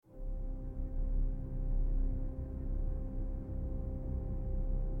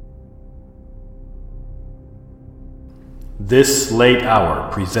This Late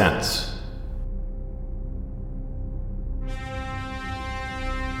Hour presents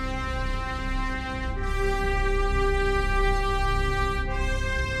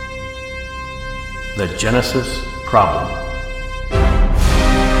The Genesis Problem.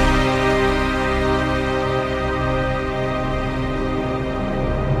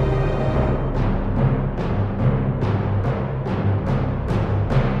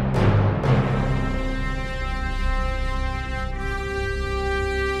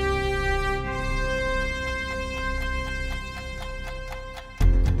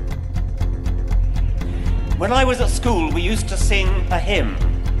 When I was at school, we used to sing a hymn.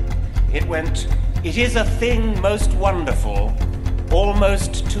 It went, "It is a thing most wonderful,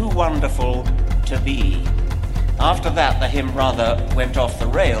 almost too wonderful to be." After that, the hymn rather went off the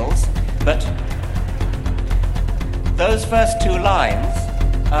rails, but those first two lines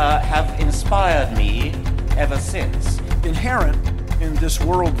have inspired me ever since. Inherent in this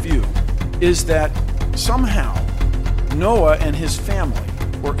worldview is that somehow Noah and his family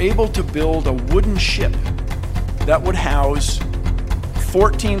were able to build a wooden ship that would house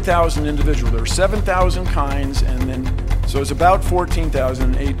 14,000 individuals. There were 7,000 kinds, and then, so it's about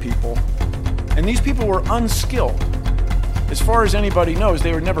 14,008 people. And these people were unskilled. As far as anybody knows, they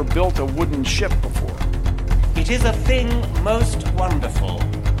had never built a wooden ship before. It is a thing most wonderful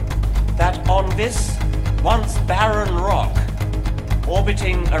that on this once barren rock,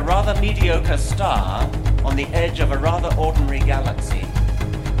 orbiting a rather mediocre star on the edge of a rather ordinary galaxy,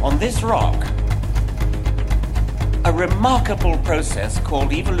 on this rock, a remarkable process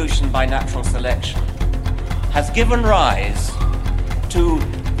called evolution by natural selection has given rise to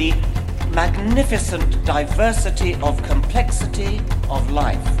the magnificent diversity of complexity of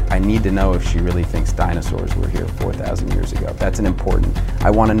life. I need to know if she really thinks dinosaurs were here 4,000 years ago. That's an important. I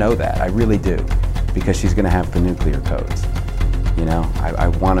want to know that. I really do, because she's going to have the nuclear codes. You know, I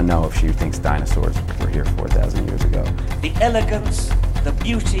want to know if she thinks dinosaurs were here 4,000 years ago. The elegance, the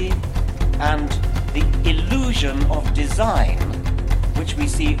beauty, and the illusion of design which we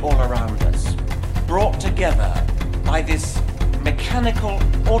see all around us, brought together by this mechanical,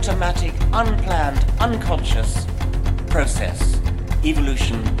 automatic, unplanned, unconscious process,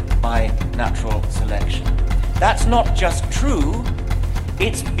 evolution by natural selection. That's not just true,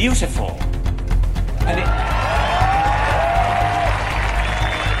 it's beautiful. And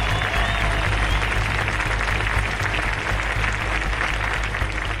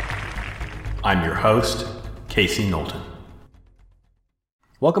I'm your host, Casey Knowlton.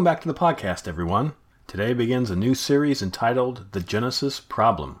 Welcome back to the podcast, everyone. Today begins a new series entitled The Genesis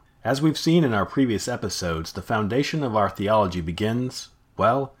Problem. As we've seen in our previous episodes, the foundation of our theology begins,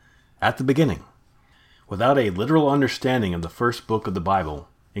 well, at the beginning. Without a literal understanding of the first book of the Bible,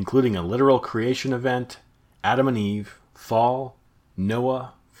 including a literal creation event, Adam and Eve, fall,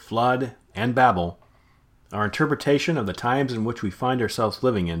 Noah, flood, and Babel, our interpretation of the times in which we find ourselves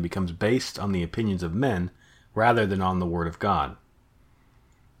living in becomes based on the opinions of men rather than on the Word of God.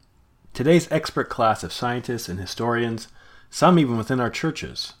 Today's expert class of scientists and historians, some even within our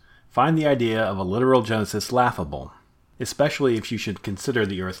churches, find the idea of a literal Genesis laughable, especially if you should consider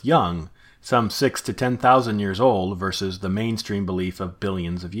the earth young, some 6,000 to 10,000 years old versus the mainstream belief of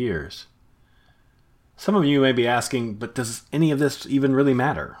billions of years. Some of you may be asking, but does any of this even really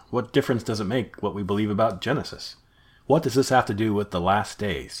matter? What difference does it make what we believe about Genesis? What does this have to do with the last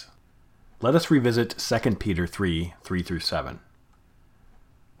days? Let us revisit 2 Peter 3:3-7.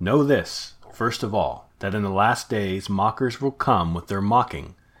 Know this, first of all, that in the last days mockers will come with their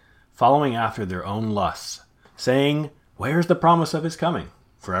mocking, following after their own lusts, saying, "Where is the promise of his coming?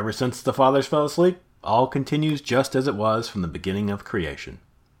 For ever since the fathers fell asleep, all continues just as it was from the beginning of creation."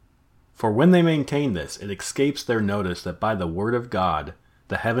 For when they maintain this, it escapes their notice that by the word of God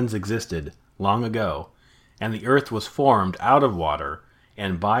the heavens existed long ago, and the earth was formed out of water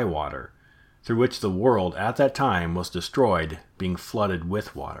and by water, through which the world at that time was destroyed, being flooded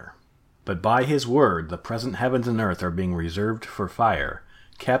with water. But by his word the present heavens and earth are being reserved for fire,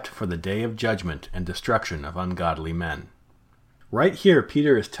 kept for the day of judgment and destruction of ungodly men. Right here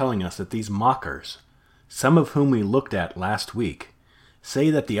Peter is telling us that these mockers, some of whom we looked at last week,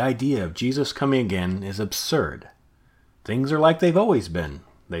 say that the idea of Jesus coming again is absurd. Things are like they've always been,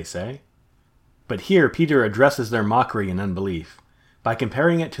 they say. But here Peter addresses their mockery and unbelief by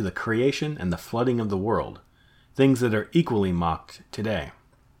comparing it to the creation and the flooding of the world, things that are equally mocked today.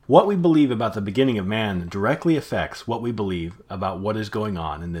 What we believe about the beginning of man directly affects what we believe about what is going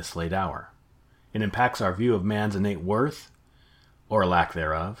on in this late hour. It impacts our view of man's innate worth, or lack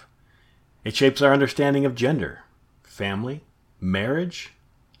thereof. It shapes our understanding of gender, family, marriage,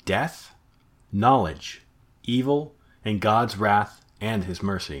 death, knowledge, evil, and God's wrath and his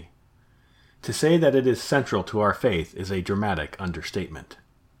mercy. To say that it is central to our faith is a dramatic understatement.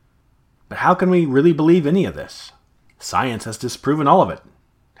 But how can we really believe any of this? Science has disproven all of it,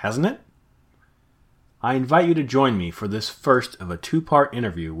 hasn't it? I invite you to join me for this first of a two-part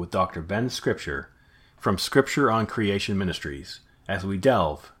interview with Dr. Ben Scripture from Scripture on Creation Ministries as we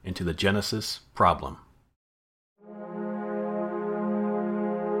delve into the Genesis problem.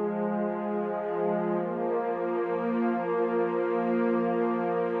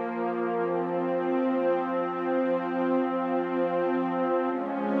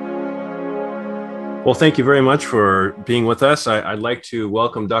 Well, thank you very much for being with us. I'd like to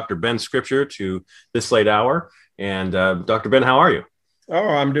welcome Dr. Ben Scripture to this late hour. And Dr. Ben, how are you? Oh,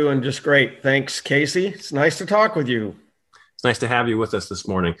 I'm doing just great. Thanks, Casey. It's nice to talk with you. It's nice to have you with us this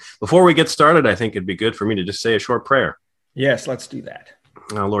morning. Before we get started, I think it'd be good for me to just say a short prayer. Yes, let's do that.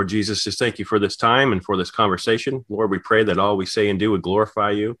 Lord Jesus, just thank you for this time and for this conversation. Lord, we pray that all we say and do would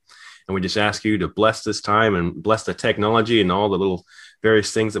glorify you. And we just ask you to bless this time and bless the technology and all the little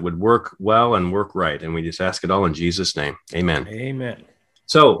various things that would work well and work right. And we just ask it all in Jesus' name. Amen. Amen.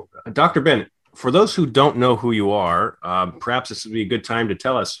 So, Dr. Ben, for those who don't know who you are, perhaps this would be a good time to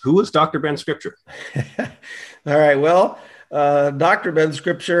tell us, who is Dr. Ben Scripture? All right. Well, Dr. Ben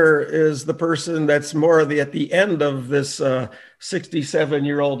Scripture is the person that's more at the end of this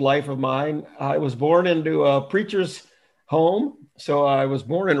 67-year-old life of mine. I was born into a preacher's home. So I was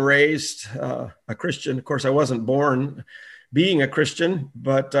born and raised a Christian. Of course, I wasn't born being a Christian,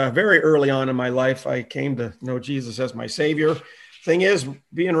 but very early on in my life, I came to know Jesus as my Savior. Thing is,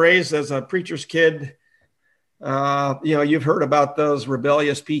 being raised as a preacher's kid, you've heard about those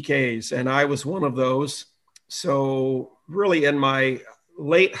rebellious PKs, and I was one of those. So really in my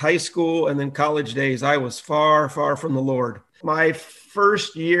late high school and then college days, I was far, far from the Lord. My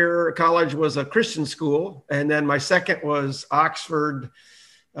first year of college was a Christian school, and then my second was Oxford,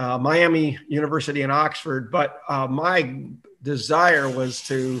 Miami University in Oxford. But my desire was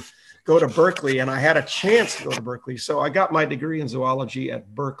to go to Berkeley, and I had a chance to go to Berkeley. So I got my degree in zoology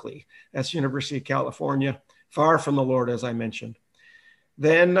at Berkeley. That's University of California, far from the Lord, as I mentioned.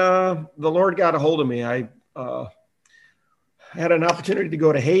 Then the Lord got a hold of me. I had an opportunity to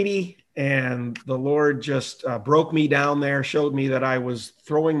go to Haiti, and the Lord just broke me down there, showed me that I was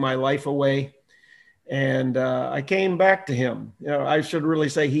throwing my life away. And I came back to him. I should really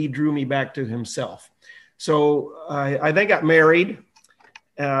say he drew me back to himself. So I then got married,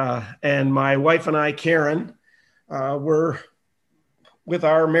 and my wife and I, Karen, were, with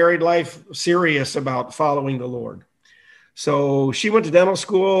our married life, serious about following the Lord. So she went to dental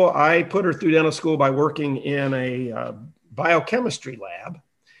school. I put her through dental school by working in a biochemistry lab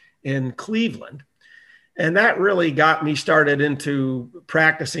in Cleveland. And that really got me started into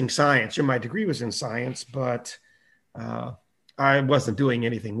practicing science. My degree was in science, but I wasn't doing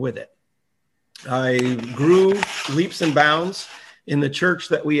anything with it. I grew leaps and bounds in the church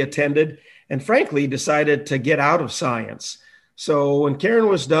that we attended, and frankly, decided to get out of science. So when Karen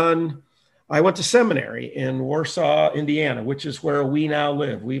was done, I went to seminary in Warsaw, Indiana, which is where we now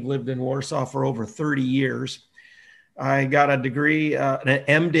live. We've lived in Warsaw for over 30 years. I got a degree, an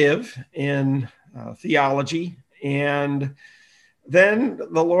MDiv in theology. And then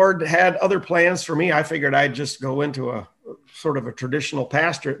the Lord had other plans for me. I figured I'd just go into a sort of a traditional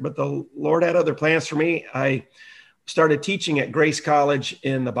pastorate, but the Lord had other plans for me. I started teaching at Grace College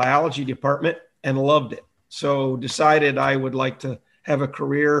in the biology department and loved it. So decided I would like to have a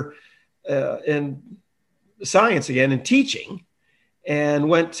career in science again, in teaching, and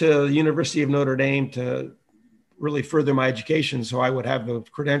went to the University of Notre Dame to really further my education so I would have the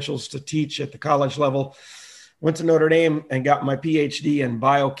credentials to teach at the college level. Went to Notre Dame and got my PhD in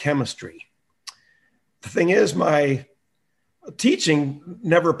biochemistry. The thing is, my teaching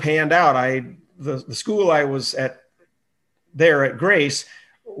never panned out. The school I was at there at Grace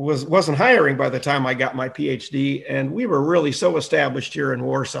wasn't hiring by the time I got my PhD, and we were really so established here in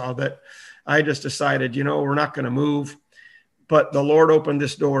Warsaw that I just decided, we're not going to move. But the Lord opened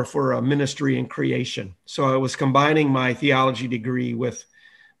this door for a ministry in creation. So I was combining my theology degree with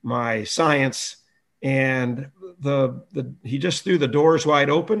my science, and he just threw the doors wide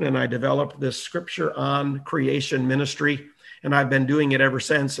open, and I developed this Scripture on Creation ministry, and I've been doing it ever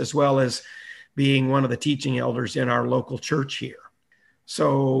since, as well as being one of the teaching elders in our local church here.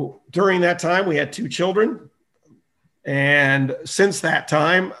 So during that time, we had 2 children, and since that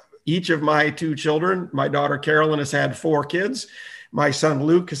time, each of my 2 children, my daughter Carolyn has had 4 kids. My son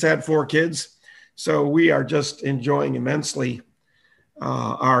Luke has had 4 kids. So we are just enjoying immensely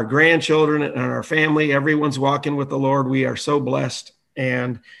our grandchildren and our family. Everyone's walking with the Lord. We are so blessed.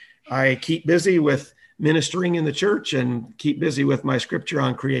 And I keep busy with ministering in the church and keep busy with my Scripture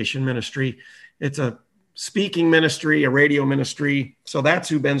on Creation ministry. It's a speaking ministry, a radio ministry. So that's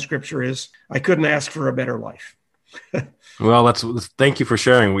who Ben Scripture is. I couldn't ask for a better life. Well, thank you for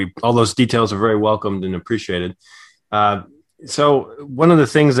sharing. All those details are very welcomed and appreciated. So one of the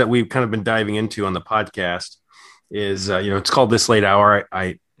things that we've kind of been diving into on the podcast is, it's called This Late Hour.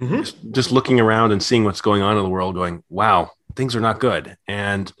 I just looking around and seeing what's going on in the world, going, wow, things are not good.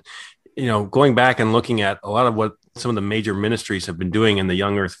 And, going back and looking at a lot of what some of the major ministries have been doing in the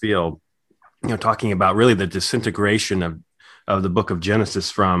young earth field, talking about really the disintegration of the book of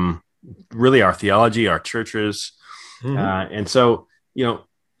Genesis from really our theology, our churches. And so,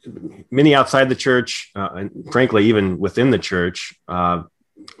 many outside the church, and frankly, even within the church, kind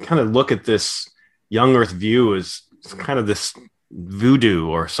of look at this young earth view as kind of this voodoo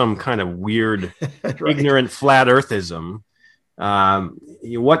or some kind of weird, right, ignorant flat earthism. How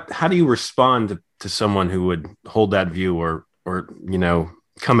do you respond to someone who would hold that view or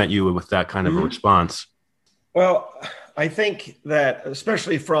come at you with that kind of a response? Well, I think that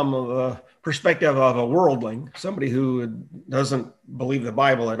especially from the perspective of a worldling, somebody who doesn't believe the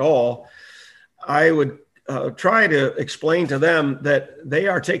Bible at all, I would try to explain to them that they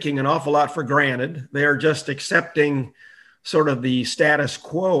are taking an awful lot for granted. They are just accepting sort of the status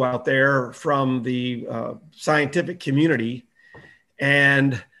quo out there from the scientific community.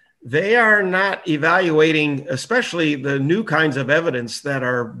 And they are not evaluating, especially the new kinds of evidence that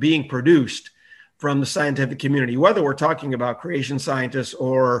are being produced from the scientific community, whether we're talking about creation scientists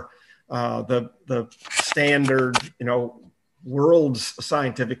or the standard, world's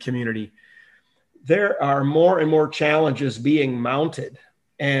scientific community. There are more and more challenges being mounted.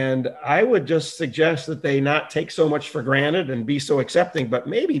 And I would just suggest that they not take so much for granted and be so accepting, but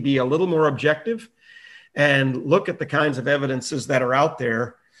maybe be a little more objective and look at the kinds of evidences that are out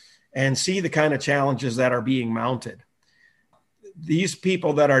there and see the kind of challenges that are being mounted. These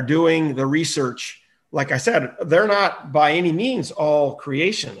people that are doing the research, like I said, they're not by any means all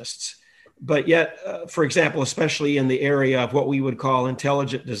creationists, but yet, for example, especially in the area of what we would call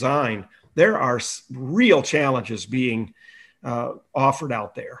intelligent design, there are real challenges being offered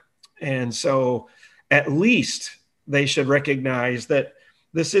out there. And so at least they should recognize that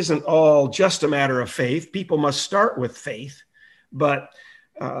this isn't all just a matter of faith. People must start with faith, but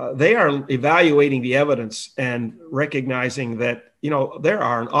they are evaluating the evidence and recognizing that, there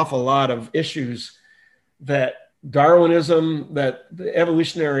are an awful lot of issues that Darwinism, that the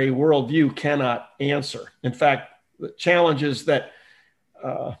evolutionary worldview cannot answer. In fact, the challenges that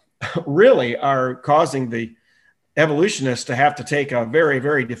really are causing the evolutionists to have to take a very,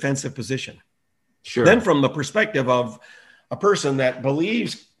 very defensive position. Sure. Then from the perspective of a person that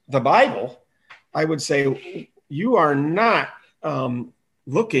believes the Bible, I would say you are not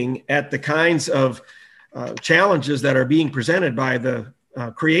looking at the kinds of challenges that are being presented by the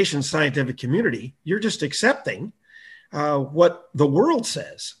creation scientific community. You're just accepting what the world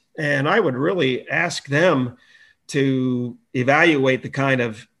says. And I would really ask them to evaluate the kind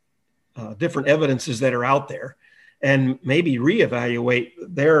of different evidences that are out there and maybe reevaluate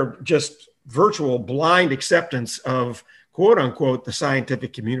their just virtual blind acceptance of, quote unquote, the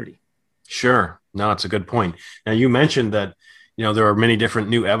scientific community. Sure. No, it's a good point. Now, you mentioned that, there are many different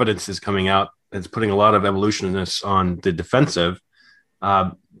new evidences coming out. It's putting a lot of evolutionists on the defensive.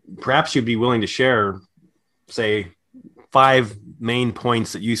 Perhaps you'd be willing to share, say, 5 main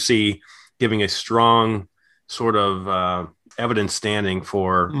points that you see giving a strong sort of evidence standing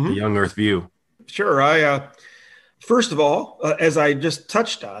for the young earth view. Sure. First of all, as I just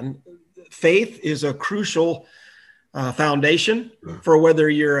touched on, faith is a crucial foundation for whether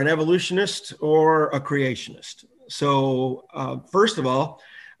you're an evolutionist or a creationist. So first of all,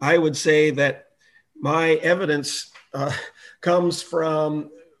 I would say that my evidence comes from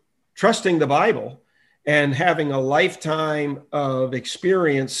trusting the Bible and having a lifetime of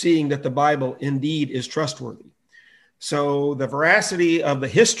experience seeing that the Bible indeed is trustworthy. So the veracity of the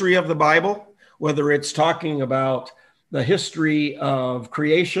history of the Bible, whether it's talking about the history of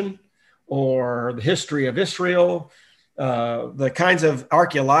creation or the history of Israel, the kinds of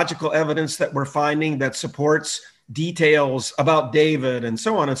archaeological evidence that we're finding that supports details about David and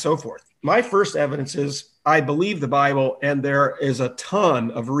so on and so forth. My first evidence is I believe the Bible, and there is a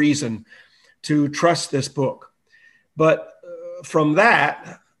ton of reason to trust this book. But from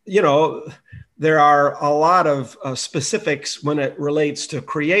that, there are a lot of specifics when it relates to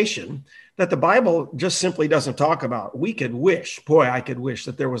creation that the Bible just simply doesn't talk about. We could wish, I could wish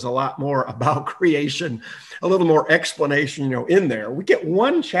that there was a lot more about creation, a little more explanation, in there. We get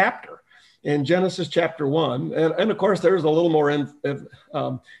one chapter in Genesis chapter 1. And of course, there's a little more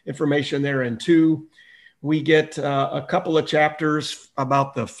information there in 2. We get a couple of chapters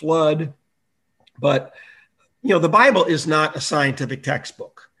about the flood, but the Bible is not a scientific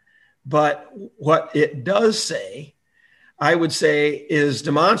textbook. But what it does say, I would say, is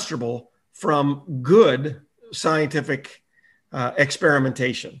demonstrable from good scientific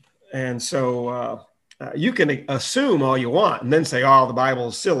experimentation. And so you can assume all you want and then say, oh, the Bible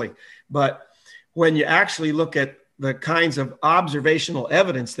is silly. But when you actually look at the kinds of observational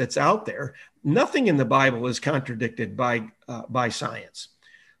evidence that's out there, nothing in the Bible is contradicted by science.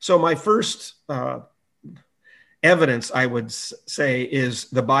 So my first evidence, I would say, is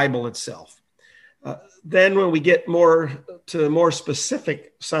the Bible itself. Then when we get more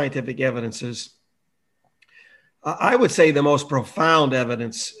specific scientific evidences, I would say the most profound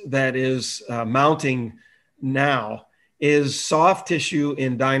evidence that is mounting now is soft tissue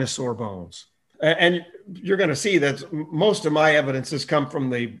in dinosaur bones. And you're going to see that most of my evidence has come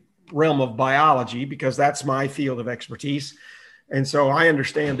from the realm of biology, because that's my field of expertise. And so I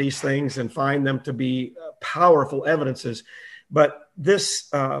understand these things and find them to be powerful evidences. But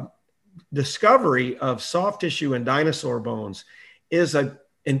this discovery of soft tissue in dinosaur bones is an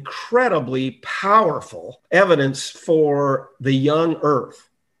incredibly powerful evidence for the young Earth.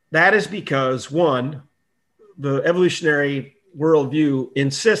 That is because, one, the evolutionary worldview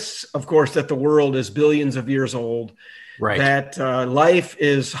insists, of course, that the world is billions of years old, right? That life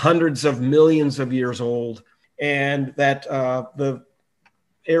is hundreds of millions of years old, and that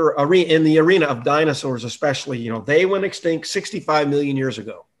in the arena of dinosaurs, especially, they went extinct 65 million years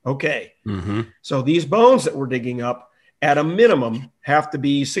ago. Okay, So these bones that we're digging up, at a minimum, have to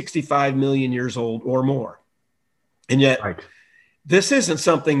be 65 million years old or more, and yet. Right. This isn't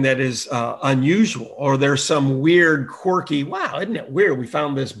something that is unusual, or there's some weird, quirky, wow, isn't it weird? We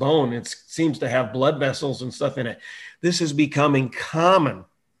found this bone. It seems to have blood vessels and stuff in it. This is becoming common,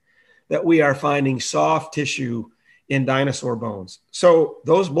 that we are finding soft tissue in dinosaur bones. So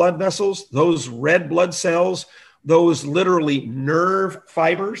those blood vessels, those red blood cells, those literally nerve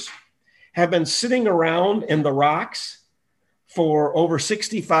fibers have been sitting around in the rocks for over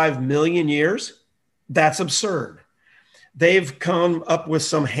 65 million years. That's absurd. They've come up with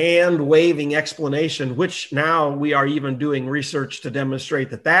some hand-waving explanation, which now we are even doing research to demonstrate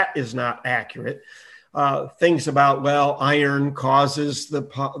that is not accurate. Things about, iron causes the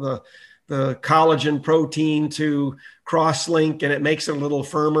collagen protein to cross-link, and it makes it a little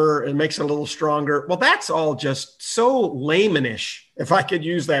firmer, it makes it a little stronger. Well, that's all just so laymanish, if I could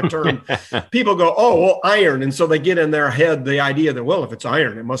use that term. People go, iron. And so they get in their head the idea that, if it's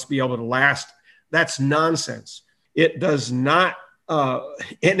iron, it must be able to last. That's nonsense. It does not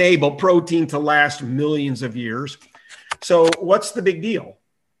enable protein to last millions of years. So what's the big deal?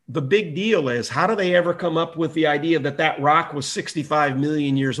 The big deal is, how do they ever come up with the idea that rock was 65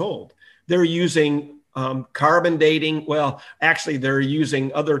 million years old? They're using carbon dating. Well, actually, they're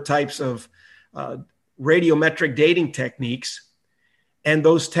using other types of radiometric dating techniques. And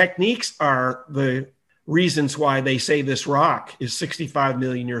those techniques are the reasons why they say this rock is 65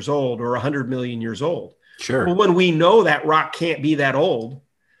 million years old or 100 million years old. Sure. Well, when we know that rock can't be that old,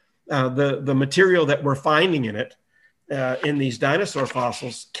 the material that we're finding in it, in these dinosaur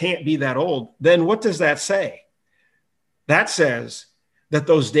fossils, can't be that old, then what does that say? That says that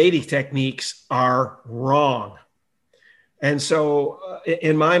those dating techniques are wrong. And so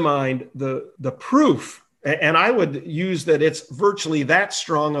in my mind, the proof, and I would use that it's virtually that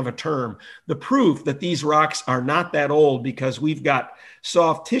strong of a term, the proof that these rocks are not that old because we've got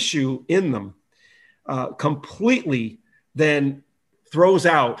soft tissue in them, completely then throws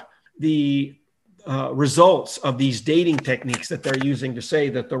out the results of these dating techniques that they're using to say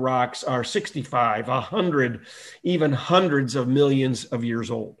that the rocks are 65, 100, even hundreds of millions of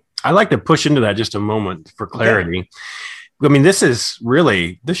years old. I'd like to push into that just a moment for clarity. Okay. I mean, this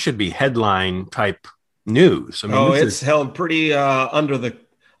should be headline type news. I mean, it's held pretty under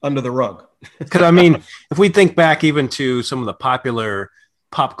the rug. Because I mean, if we think back even to some of the popular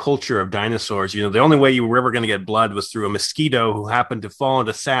pop culture of dinosaurs, the only way you were ever going to get blood was through a mosquito who happened to fall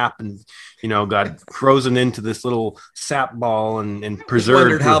into sap and, got frozen into this little sap ball and preserved. I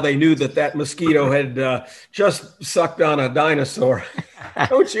wondered how they knew that mosquito had just sucked on a dinosaur.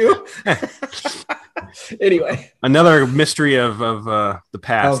 Don't you? Anyway. Another mystery of the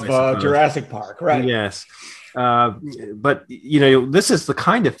past. Of Jurassic Park, right? Yes. But, this is the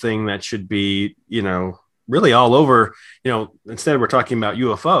kind of thing that should be, really all over, instead we're talking about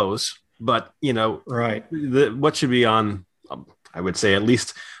UFOs, but, right. What should be on, I would say, at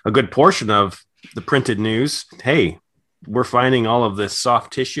least a good portion of the printed news. Hey, we're finding all of this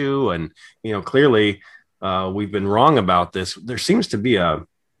soft tissue and, clearly we've been wrong about this. There seems to be a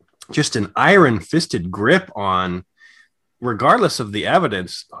just an iron-fisted grip on, regardless of the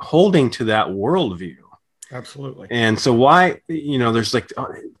evidence, holding to that worldview. Absolutely. And so why, there's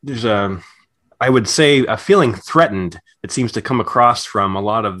I would say a feeling threatened that seems to come across from a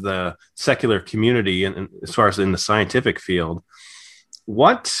lot of the secular community, and as far as in the scientific field.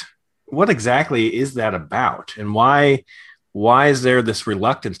 What exactly is that about? And why is there this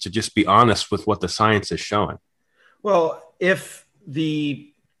reluctance to just be honest with what the science is showing? Well, if the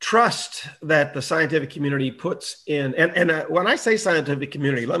trust that the scientific community puts in, and when I say scientific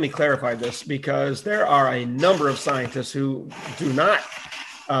community, let me clarify this, because there are a number of scientists who do not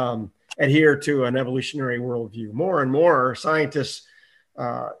adhere to an evolutionary worldview. More and more scientists,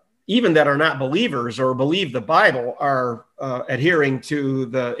 even that are not believers or believe the Bible, are adhering to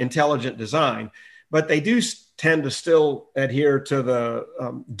the intelligent design, but they do tend to still adhere to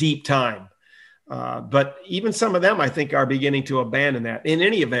the deep time. But even some of them, I think, are beginning to abandon that. In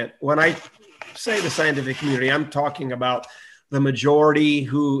any event, when I say the scientific community, I'm talking about the majority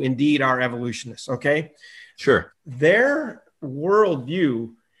who indeed are evolutionists, okay? Sure. Their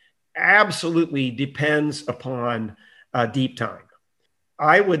worldview absolutely depends upon deep time.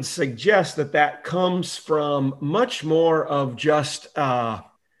 I would suggest that comes from much more of just, to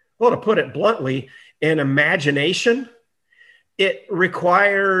put it bluntly, an imagination. It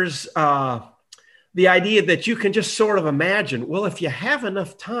requires the idea that you can just sort of imagine, well, if you have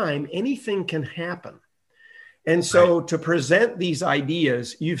enough time, anything can happen. And so to present these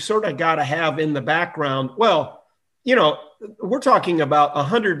ideas, you've sort of got to have in the background, well, we're talking about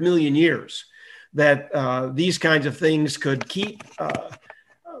 100 million years that these kinds of things could keep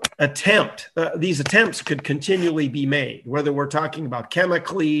these attempts could continually be made, whether we're talking about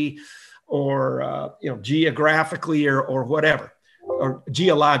chemically or, geographically or whatever, or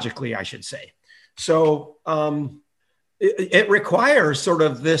geologically, I should say. So it requires sort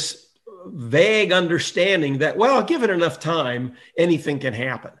of this vague understanding that, well, given enough time, anything can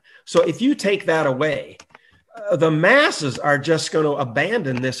happen. So if you take that away, the masses are just going to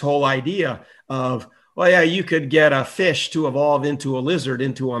abandon this whole idea of, well, yeah, you could get a fish to evolve into a lizard,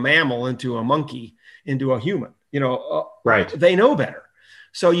 into a mammal, into a monkey, into a human. Right? They know better.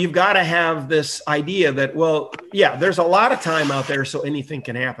 So you've got to have this idea that, well, yeah, there's a lot of time out there, so anything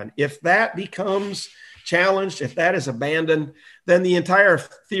can happen. If that becomes challenged, if that is abandoned, then the entire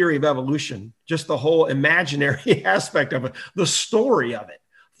theory of evolution, just the whole imaginary aspect of it, the story of it,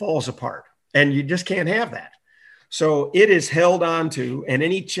 falls apart. And you just can't have that. So it is held on to, and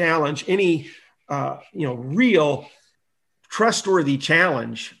any challenge, any real trustworthy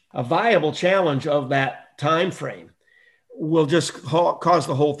challenge, a viable challenge of that time frame, will just cause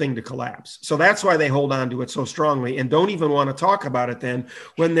the whole thing to collapse. So that's why they hold on to it so strongly and don't even want to talk about it then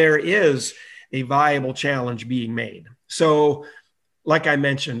when there is a viable challenge being made. So like I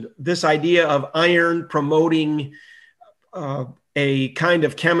mentioned, this idea of iron promoting a kind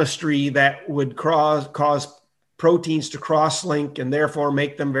of chemistry that would cause proteins to cross-link and therefore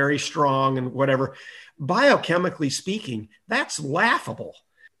make them very strong and whatever, biochemically speaking, that's laughable.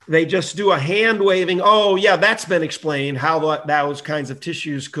 They just do a hand waving. Oh, yeah, that's been explained, how those kinds of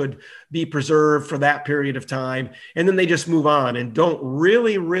tissues could be preserved for that period of time. And then they just move on and don't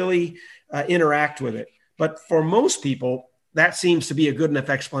really interact with it. But for most people, that seems to be a good enough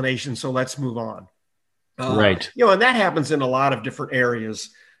explanation. So let's move on. Right. And that happens in a lot of different areas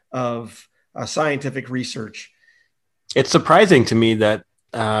of scientific research. It's surprising to me that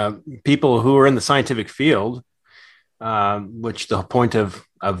people who are in the scientific field, which the point of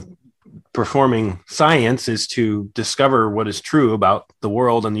performing science is to discover what is true about the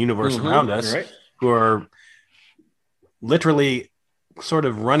world and the universe around us, right, who are literally sort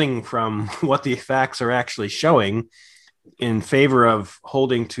of running from what the facts are actually showing in favor of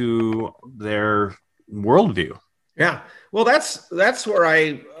holding to their worldview. Yeah. Well, that's where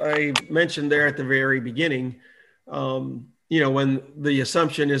I mentioned there at the very beginning, when the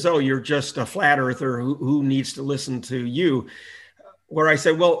assumption is, oh, you're just a flat earther who needs to listen to you, where I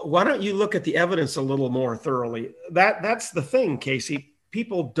said, well, why don't you look at the evidence a little more thoroughly? That's the thing, Casey.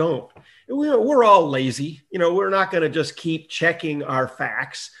 People don't. We're all lazy. We're not going to just keep checking our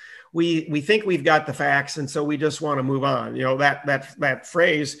facts. We think we've got the facts, and so we just want to move on. That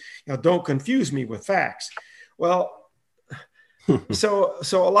phrase, don't confuse me with facts. Well, so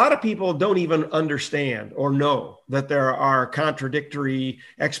a lot of people don't even understand or know that there are contradictory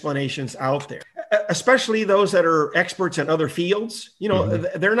explanations out there, especially those that are experts in other fields.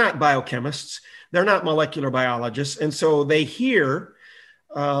 They're not biochemists, they're not molecular biologists. And so they hear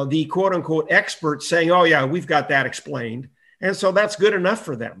the quote unquote experts saying, oh yeah, we've got that explained. And so that's good enough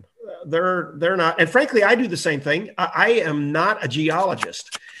for them. They're not. And frankly, I do the same thing. I am not a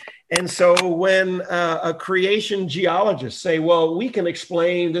geologist. And so when a creation geologist say, well, we can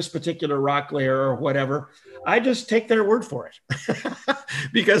explain this particular rock layer or whatever, I just take their word for it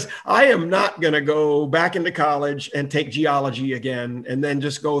because I am not going to go back into college and take geology again and then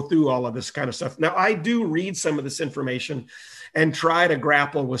just go through all of this kind of stuff. Now, I do read some of this information and try to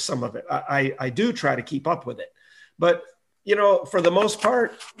grapple with some of it. I do try to keep up with it. But, you know, for the most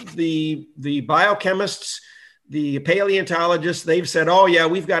part, the biochemists, the paleontologists, they've said, oh, yeah,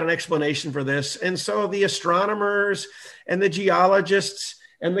 we've got an explanation for this. And so the astronomers and the geologists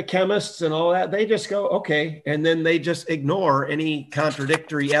and the chemists and all that, they just go, okay. And then they just ignore any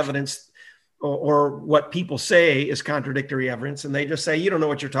contradictory evidence or what people say is contradictory evidence. And they just say, you don't know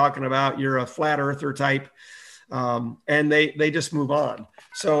what you're talking about. You're a flat earther type. And they just move on.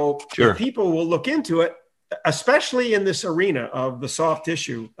 So Sure. If people will look into it, especially in this arena of the soft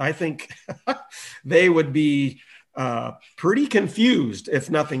tissue, I think they would be pretty confused, if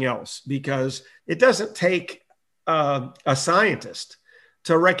nothing else, because it doesn't take a scientist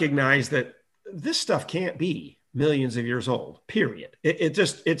to recognize that this stuff can't be millions of years old, period.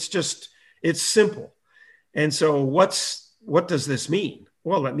 It's simple. And so what does this mean?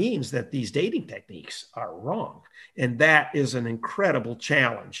 Well, it means that these dating techniques are wrong. And that is an incredible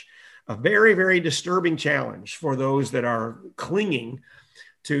challenge. A very, very disturbing challenge for those that are clinging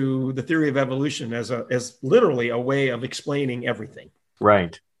to the theory of evolution as literally a way of explaining everything.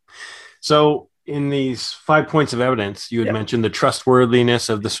 Right. So in these 5 points of evidence, you had mentioned the trustworthiness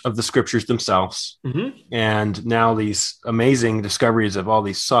of the scriptures themselves. Mm-hmm. And now these amazing discoveries of all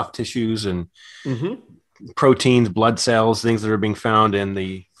these soft tissues and proteins, blood cells, things that are being found in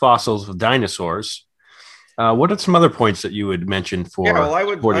the fossils of dinosaurs. What are some other points that you would mention for? Yeah, well, I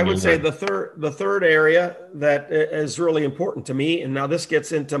would say the third area that is really important to me, and now this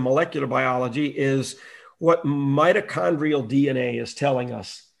gets into molecular biology, is what mitochondrial DNA is telling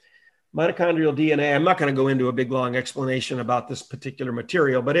us. Mitochondrial DNA, I'm not going to go into a big long explanation about this particular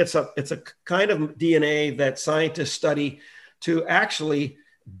material, but it's a kind of DNA that scientists study to actually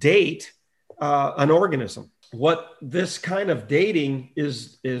date an organism. What this kind of dating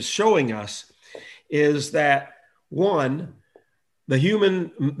is showing us is that, one,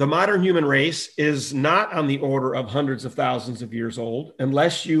 the modern human race is not on the order of hundreds of thousands of years old,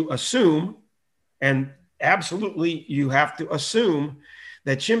 unless you assume, and absolutely you have to assume,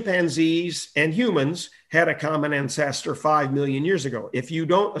 that chimpanzees and humans had a common ancestor 5 million years ago. If you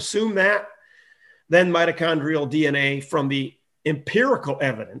don't assume that, then mitochondrial DNA from the empirical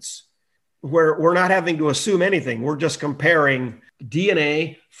evidence, where we're not having to assume anything, we're just comparing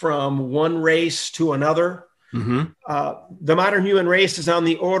DNA from one race to another. The modern human race is on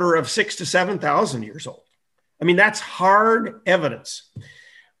the order of 6,000 to 7,000 years old. I mean, that's hard evidence.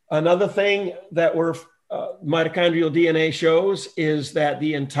 Another thing that mitochondrial DNA shows is that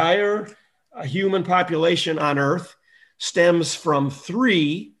the entire human population on Earth stems from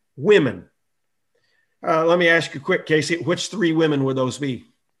 3 women. Let me ask you quick, Casey, which 3 women would those be?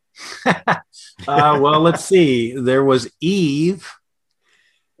 Well, let's see. There was Eve.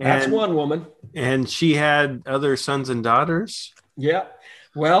 That's one woman. And she had other sons and daughters? Yeah.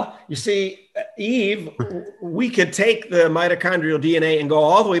 Well, you see, Eve, we could take the mitochondrial DNA and go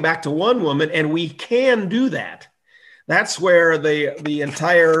all the way back to one woman, and we can do that. That's where the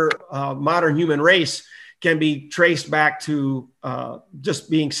entire modern human race can be traced back to just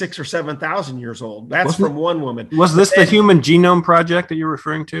being 6,000 or 7,000 years old. That's from one woman. Was this the Human Genome Project that you're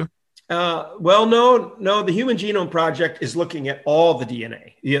referring to? Well, no. The Human Genome Project is looking at all the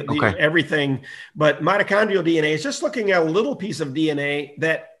DNA, everything. But mitochondrial DNA is just looking at a little piece of DNA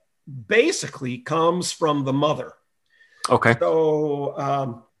that basically comes from the mother. Okay.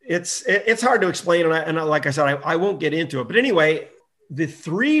 So it's hard to explain, and like I said, I won't get into it. But anyway, the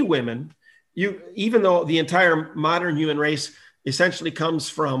 3 women, even though the entire modern human race essentially comes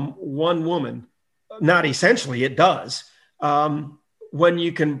from one woman, not essentially, it does. When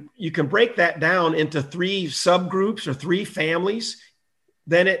you can break that down into 3 subgroups or 3 families,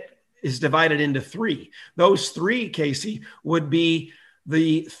 then it is divided into 3. Those 3, Casey, would be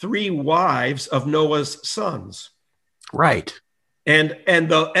the 3 wives of Noah's sons. Right. And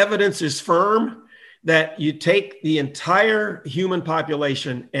the evidence is firm that you take the entire human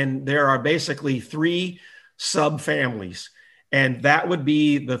population and there are basically 3 subfamilies, and that would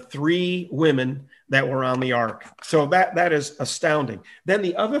be the 3 women that were on the ark. So that is astounding. Then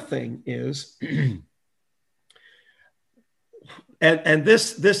the other thing is, and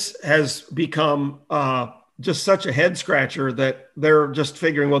this has become just such a head scratcher that they're just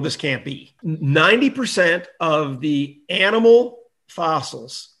figuring, well, this can't be. 90% of the animal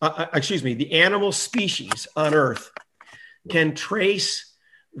fossils, the animal species on Earth can trace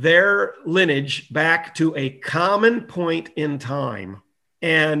their lineage back to a common point in time.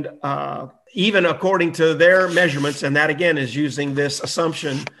 And even according to their measurements, and that again is using this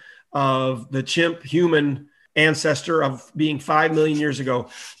assumption of the chimp human ancestor of being 5 million years ago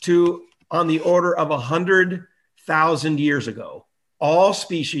to on the order of 100,000 years ago. All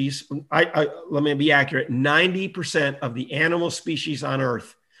species, let me be accurate, 90% of the animal species on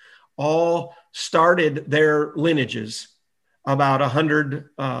Earth all started their lineages about 100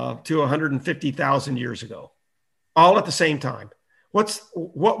 to 150,000 years ago, all at the same time.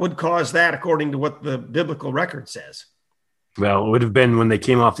 What would cause that according to what the biblical record says? Well, it would have been when they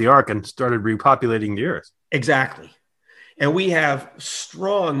came off the ark and started repopulating the earth. Exactly. And we have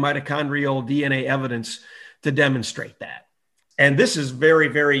strong mitochondrial DNA evidence to demonstrate that. And this is very,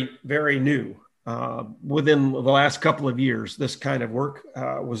 very, very new. Within the last couple of years, this kind of work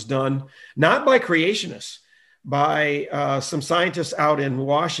was done, not by creationists, by some scientists out in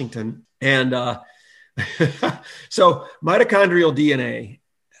Washington. And so mitochondrial DNA,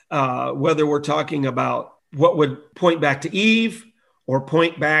 whether we're talking about what would point back to Eve or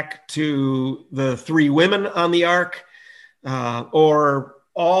point back to the 3 women on the ark, or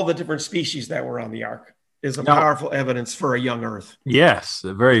all the different species that were on the ark, is a powerful evidence for a young Earth. Yes,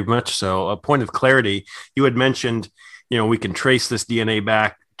 very much so. A point of clarity. You had mentioned, we can trace this DNA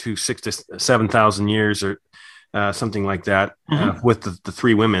back to 6,000 to 7,000 years or something like that with the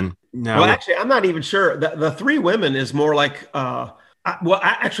 3 women. Now, well, actually, I'm not even sure. The 3 women is more like, I'm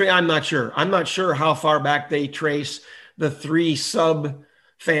not sure. I'm not sure how far back they trace the 3 sub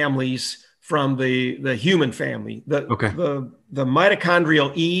families from the human family. The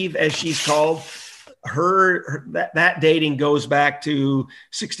mitochondrial Eve, as she's called, that dating goes back to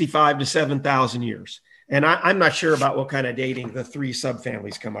 65 to 7,000 years. And I'm not sure about what kind of dating the 3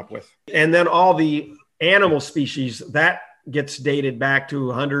 subfamilies come up with. And then all the animal species, that gets dated back to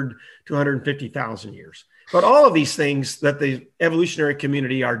 100 to 150,000 years. But all of these things that the evolutionary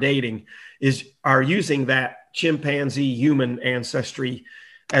community are dating are using that chimpanzee human ancestry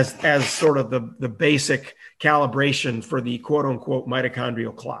as sort of the basic calibration for the quote unquote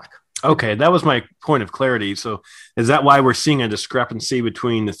mitochondrial clock. Okay, that was my point of clarity. So is that why we're seeing a discrepancy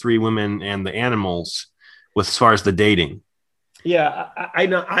between the 3 women and the animals as far as the dating? Yeah, I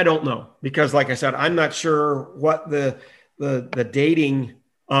don't know, because like I said, I'm not sure what the dating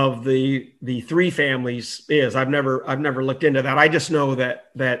of the 3 families is. I've never looked into that. I just know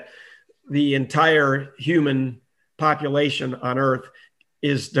that the entire human population on Earth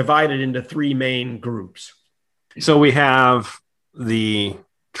is divided into 3 main groups. So we have the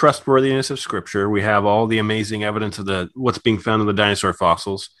trustworthiness of Scripture. We have all the amazing evidence of what's being found in the dinosaur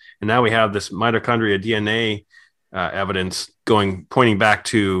fossils, and now we have this mitochondria DNA evidence pointing back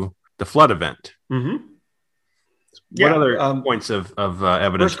to the flood event. Mm-hmm. What other points of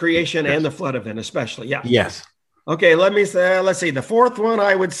evidence? First creation and the flood event, especially. Yeah. Yes. Okay. Let's see. The fourth one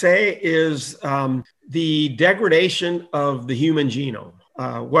I would say is the degradation of the human genome.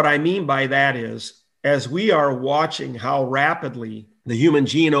 What I mean by that is, as we are watching how rapidly the human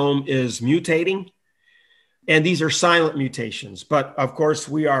genome is mutating, and these are silent mutations, but of course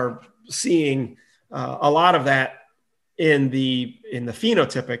we are seeing a lot of that in the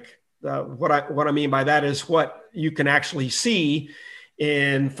phenotypic. What I mean by that is what you can actually see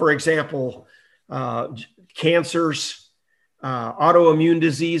in, for example, cancers, autoimmune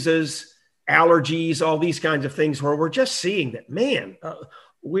diseases, allergies, all these kinds of things, where we're just seeing that, man,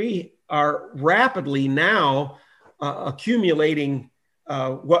 we are rapidly now accumulating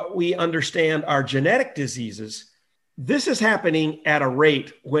what we understand are genetic diseases. This is happening at a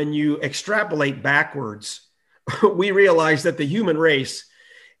rate, when you extrapolate backwards, we realize that the human race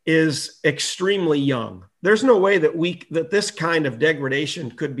is extremely young. There's no way that this kind of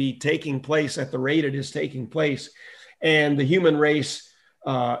degradation could be taking place at the rate it is taking place. And the human race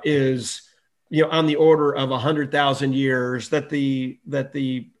is, on the order of 100,000 years, that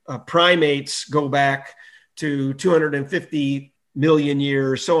the primates go back to 250 million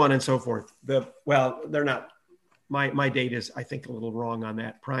years, so on and so forth. They're not, my date is, I think, a little wrong on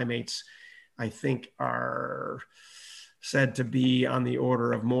that. Primates, I think, are said to be on the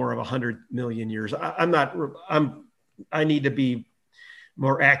order of more of 100 million years. I need to be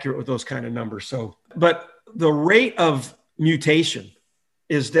more accurate with those kind of numbers. But the rate of mutation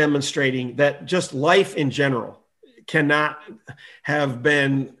is demonstrating that just life in general cannot have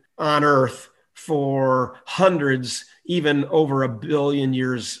been on Earth for hundreds, even over 1 billion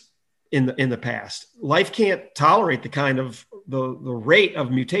years in the past. Life can't tolerate the kind of the rate of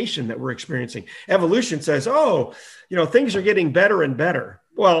mutation that we're experiencing. Evolution says, things are getting better and better.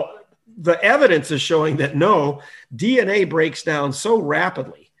 Well, the evidence is showing that no, DNA breaks down so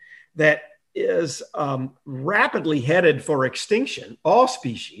rapidly that is rapidly headed for extinction, all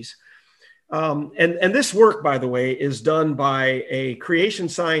species. And this work, by the way, is done by a creation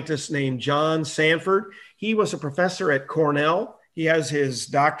scientist named John Sanford. He was a professor at Cornell. He has his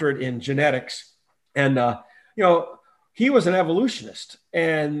doctorate in genetics. And, he was an evolutionist.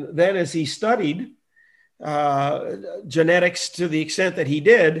 And then as he studied genetics to the extent that he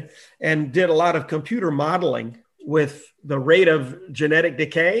did, and did a lot of computer modeling with the rate of genetic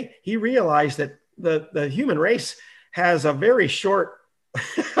decay, he realized that the human race has a very short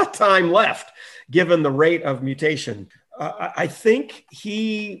time left given the rate of mutation. I think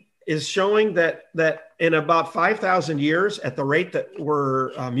he is showing that in about 5,000 years, at the rate that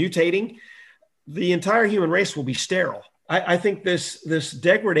we're mutating, the entire human race will be sterile. I think this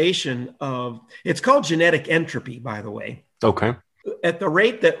degradation of, it's called genetic entropy, by the way. Okay. At the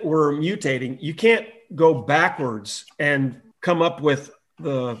rate that we're mutating, you can't go backwards and come up with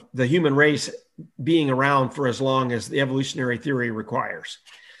the human race being around for as long as the evolutionary theory requires.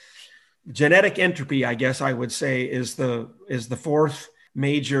 Genetic entropy, I guess I would say, is the fourth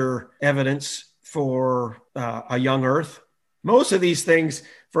major evidence for a young Earth. Most of these things,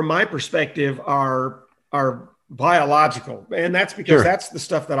 from my perspective, are biological, and that's because that's the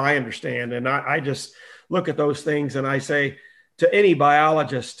stuff that I understand. And I just look at those things and I say to any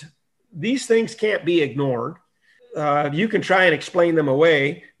biologist, these things can't be ignored. You can try and explain them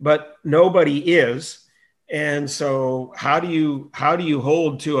away, but nobody is. And so how do you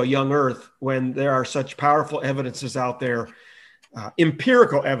hold to a young Earth when there are such powerful evidences out there,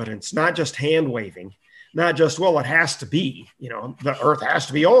 empirical evidence, not just hand waving, not just, well, it has to be, the Earth has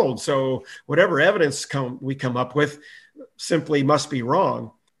to be old. So whatever evidence we come up with simply must be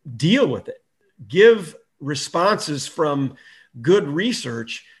wrong. Deal with it. Give responses from good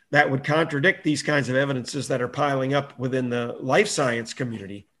research that would contradict these kinds of evidences that are piling up within the life science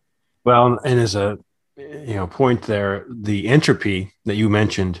community. Well, and as a point there, the entropy that you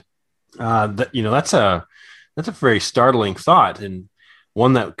mentioned, that's a very startling thought, and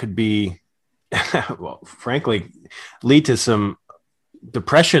one that could be, well, frankly, lead to some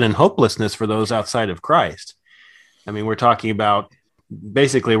depression and hopelessness for those outside of Christ. I mean, we're talking about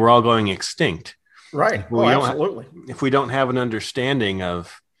basically we're all going extinct. Right. Absolutely. If we don't have an understanding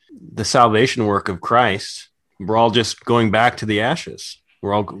of the salvation work of Christ, we're all just going back to the ashes.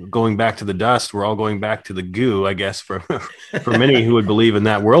 We're all going back to the dust. We're all going back to the goo, I guess, for many who would believe in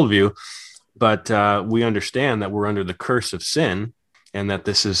that worldview. But we understand that we're under the curse of sin, and that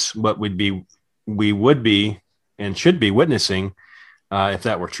this is what we would be and should be witnessing if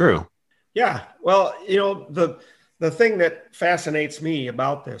that were true. Yeah. Well, the thing that fascinates me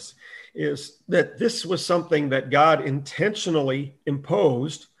about this is that this was something that God intentionally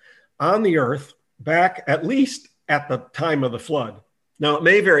imposed on the earth back at least at the time of the flood. Now, it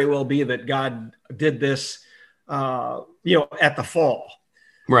may very well be that God did this, at the fall.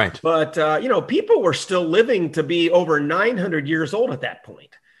 Right. But, people were still living to be over 900 years old at that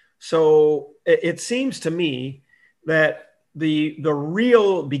point. So it seems to me that the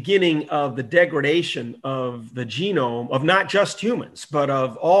real beginning of the degradation of the genome of not just humans, but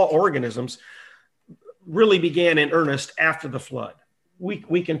of all organisms really began in earnest after the flood.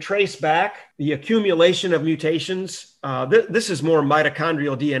 We can trace back the accumulation of mutations. This is more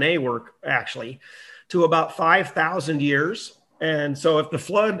mitochondrial DNA work, actually, to about 5,000 years. And so if the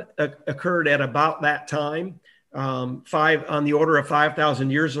flood occurred at about that time, on the order of 5,000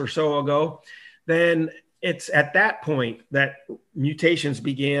 years or so ago, then it's at that point that mutations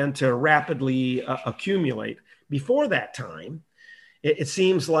began to rapidly accumulate. Before that time, it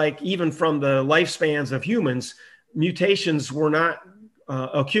seems like even from the lifespans of humans, mutations were not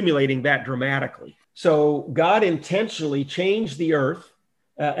accumulating that dramatically. So God intentionally changed the earth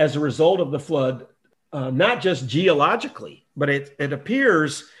as a result of the flood, not just geologically, but it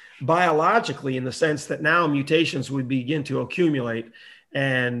appears biologically, in the sense that now mutations would begin to accumulate,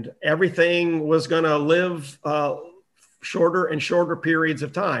 and everything was going to live shorter and shorter periods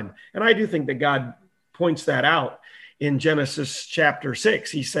of time. And I do think that God points that out in Genesis chapter 6.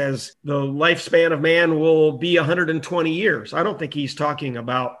 He says the lifespan of man will be 120 years. I don't think he's talking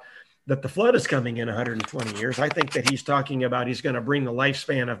about that the flood is coming in 120 years. I think that he's talking about he's going to bring the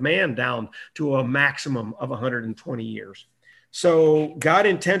lifespan of man down to a maximum of 120 years. So God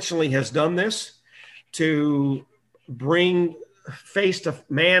intentionally has done this to bring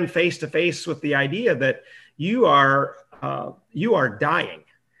man face to face with the idea that you are dying,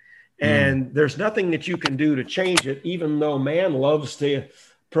 and there's nothing that you can do to change it, even though man loves to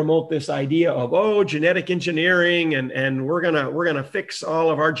promote this idea of, genetic engineering and we're gonna fix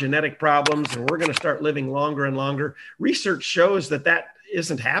all of our genetic problems and we're gonna start living longer and longer. Research shows that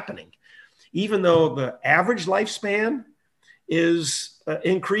isn't happening. Even though the average lifespan is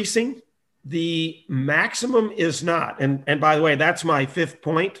increasing, the maximum is not. And by the way, that's my fifth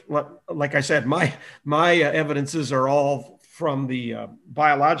point. Like I said, my evidences are all from the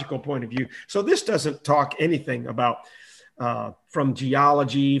biological point of view. So this doesn't talk anything about from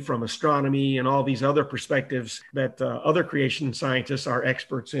geology, from astronomy, and all these other perspectives that other creation scientists are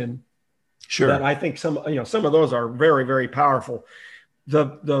experts in. Sure. That I think some of those are very, very powerful.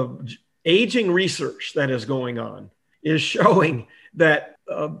 The aging research that is going on is showing that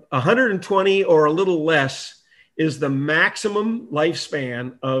 120 or a little less is the maximum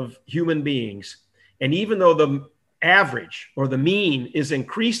lifespan of human beings. And even though the average or the mean is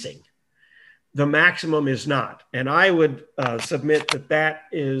increasing, the maximum is not. And I would submit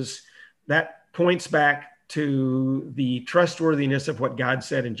that points back to the trustworthiness of what God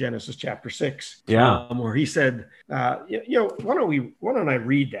said in Genesis chapter 6. Yeah. Where he said, why don't I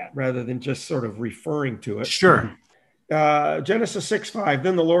read that rather than just sort of referring to it? Sure. Genesis 6:5,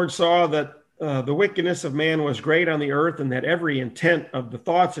 then the Lord saw that the wickedness of man was great on the earth, and that every intent of the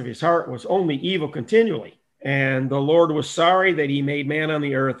thoughts of his heart was only evil continually. And the Lord was sorry that he made man on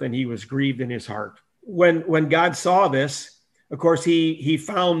the earth, and he was grieved in his heart. When God saw this, of course, he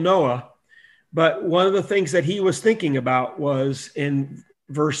found Noah. But one of the things that he was thinking about was in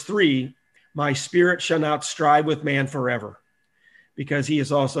verse 3, my spirit shall not strive with man forever, because he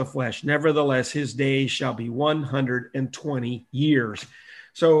is also flesh. Nevertheless, his days shall be 120 years.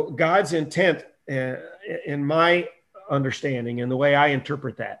 So God's intent, in my understanding and the way I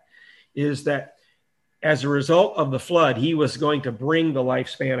interpret that, is that as a result of the flood, he was going to bring the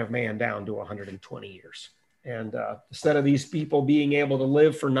lifespan of man down to 120 years. And instead of these people being able to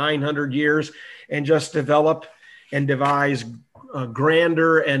live for 900 years and just develop and devise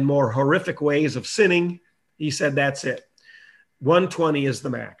grander and more horrific ways of sinning, he said, that's it. 120 is the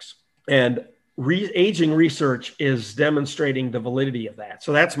max. And aging research is demonstrating the validity of that.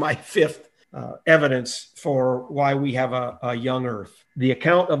 So that's my fifth evidence for why we have a young earth. The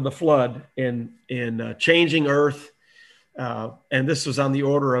account of the flood in changing earth, and this was on the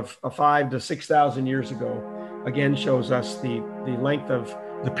order of 5,000 to 6,000 years ago, again shows us the length of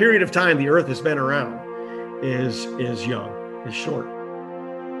the period of time the earth has been around is young, is short.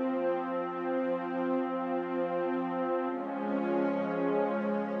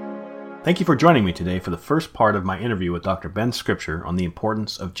 Thank you for joining me today for the first part of my interview with Dr. Ben Scripture on the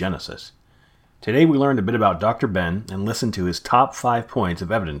importance of Genesis. Today we learned a bit about Dr. Ben and listened to his top 5 points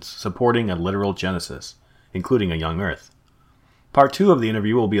of evidence supporting a literal Genesis, including a young earth. Part 2 of the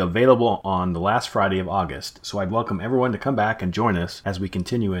interview will be available on the last Friday of August, so I'd welcome everyone to come back and join us as we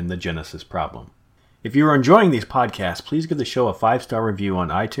continue in the Genesis problem. If you are enjoying these podcasts, please give the show a 5-star review on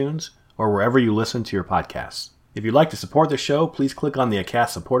iTunes or wherever you listen to your podcasts. If you'd like to support the show, please click on the Acast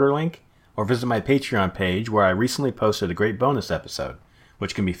supporter link or visit my Patreon page where I recently posted a great bonus episode,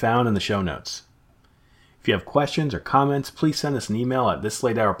 which can be found in the show notes. If you have questions or comments, please send us an email at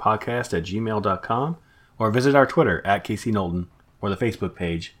thislatehourpodcast@gmail.com or visit our Twitter @KC or the Facebook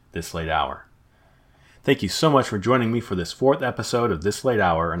page This Late Hour. Thank you so much for joining me for this 4th episode of This Late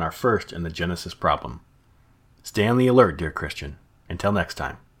Hour and our first in the Genesis problem. Stay on the alert, dear Christian. Until next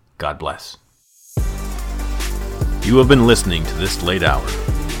time, God bless. You have been listening to This Late Hour.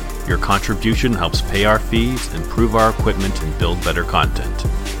 Your contribution helps pay our fees, improve our equipment, and build better content.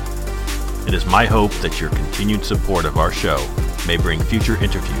 It is my hope that your continued support of our show may bring future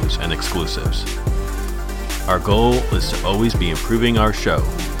interviews and exclusives. Our goal is to always be improving our show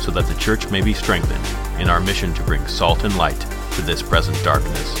so that the church may be strengthened in our mission to bring salt and light to this present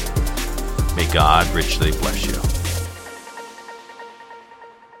darkness. May God richly bless you.